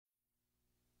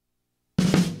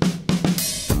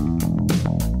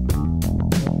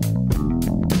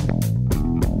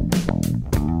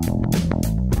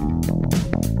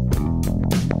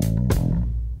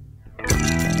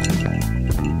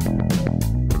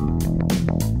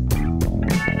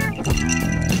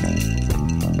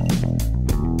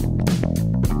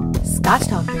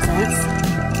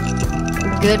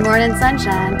Good morning,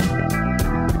 sunshine.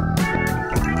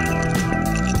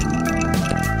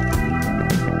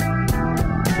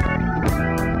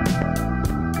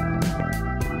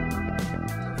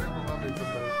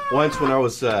 Once when I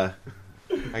was, I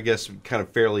guess, kind of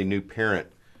fairly new parent,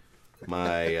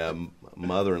 my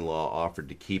mother-in-law offered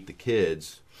to keep the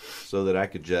kids so that I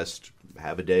could just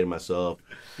have a day to myself.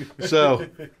 So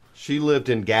she lived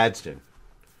in Gadsden.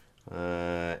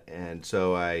 And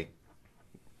so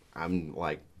I'm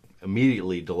like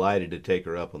immediately delighted to take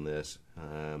her up on this.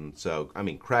 So, I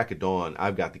mean, crack of dawn,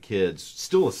 I've got the kids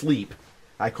still asleep.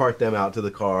 I cart them out to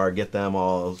the car, get them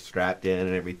all strapped in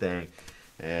and everything,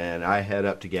 and I head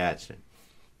up to Gadsden.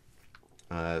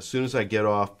 As soon as I get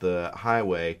off the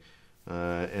highway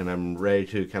and I'm ready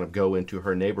to kind of go into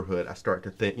her neighborhood, I start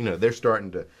to think, they're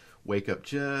starting to wake up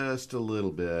just a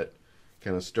little bit,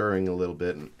 kind of stirring a little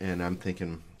bit, and I'm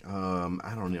thinking,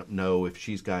 I don't know if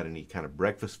she's got any kind of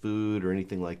breakfast food or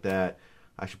anything like that.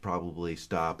 I should probably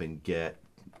stop and get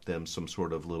them some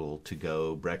sort of little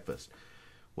to-go breakfast.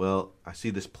 Well, I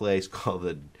see this place called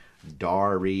the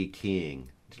Dari King,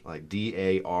 like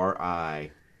D-A-R-I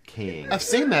King. I've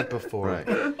seen that before. Right.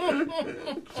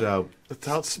 So that's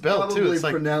how it's spelled too. It's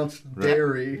like pronounced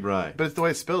dairy. Right. But it's the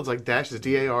way it's spelled. It's like dash is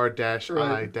D-A-R-I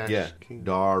King.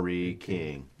 Dari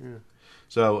King. Yeah.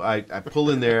 So I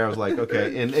pull in there. I was like,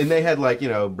 okay, and they had like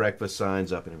breakfast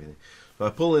signs up and everything. So I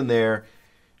pull in there,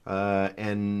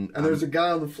 and there's a guy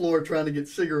on the floor trying to get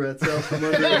cigarettes out from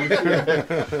under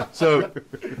him. So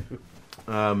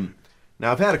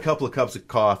now I've had a couple of cups of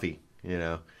coffee,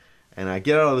 and I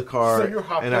get out of the car, so you're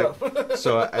hopped up.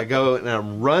 So I go and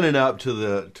I'm running up to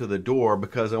the door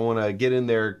because I want to get in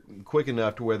there quick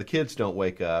enough to where the kids don't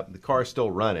wake up. The car's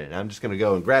still running. I'm just going to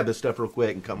go and grab this stuff real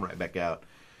quick and come right back out.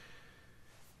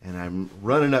 And I'm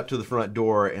running up to the front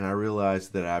door, and I realize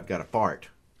that I've got a fart.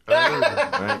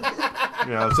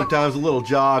 Right? Sometimes a little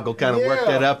jog will kind of work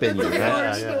that up in you.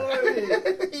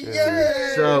 Right?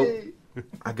 Yeah. So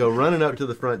I go running up to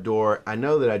the front door. I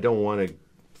know that I don't want to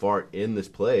fart in this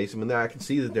place. I mean, I can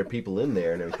see that there are people in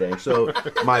there and everything. So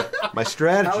my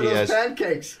strategy How are is those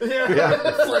pancakes.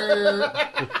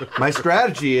 Yeah. My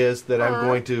strategy is that I'm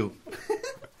going to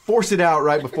force it out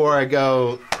right before I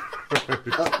go.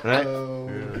 Right?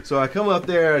 So I come up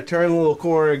there, I turn the little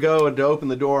corner, go and to open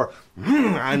the door,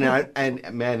 and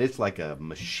man, it's like a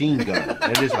machine gun.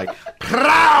 And it's like,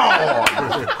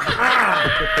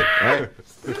 right?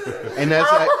 And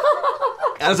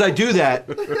as I do that,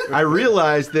 I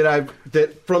realize that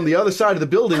from the other side of the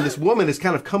building, this woman has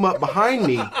kind of come up behind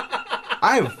me.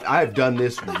 I've done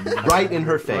this right in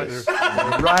her face.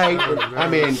 Right. I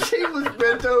mean, she was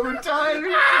bent over tiny.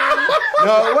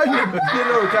 No, it wasn't bent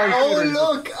over tiny. Oh,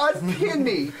 look, a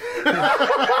penny. But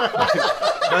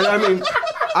I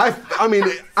mean,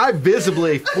 I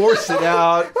visibly forced it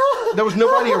out. There was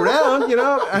nobody around, And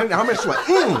I'm just like,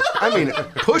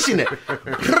 pushing it,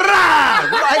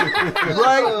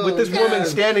 right, with this woman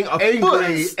standing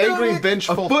angry,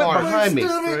 vengeful foot behind me,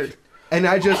 right. And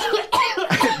I just.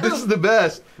 This is the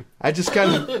best. I just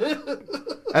kind of,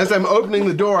 as I'm opening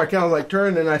the door, I kind of like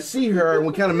turn and I see her and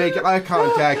we kind of make eye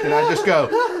contact and I just go,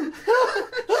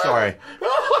 sorry.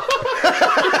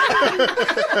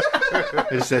 I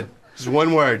just said, just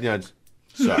one word,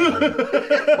 sorry.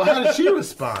 Well, how did she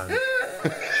respond?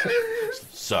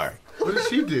 Sorry. What did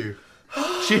she do?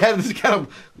 She had this kind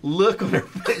of look on her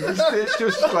face. She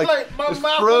was just like this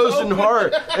frozen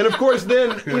heart. And of course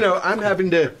then, I'm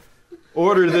having to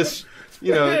order this.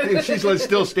 And she's like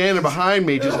still standing behind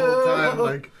me just the whole time,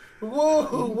 like,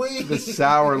 whoa, the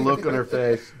sour look on her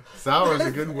face. Sour is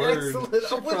a good word.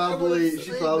 She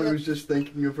probably was just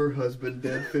thinking of her husband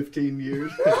dead 15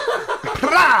 years.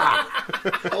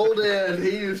 Old Ed,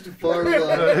 he used to fart a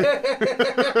lot.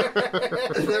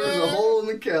 There was a hole in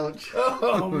the couch.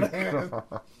 Oh, man.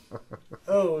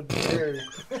 Oh, dear.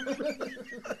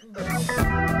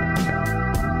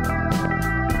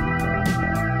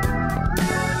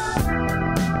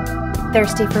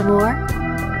 Thirsty for more?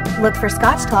 Look for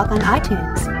Scotch Talk on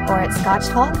iTunes or at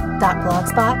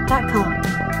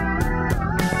scotchtalk.blogspot.com.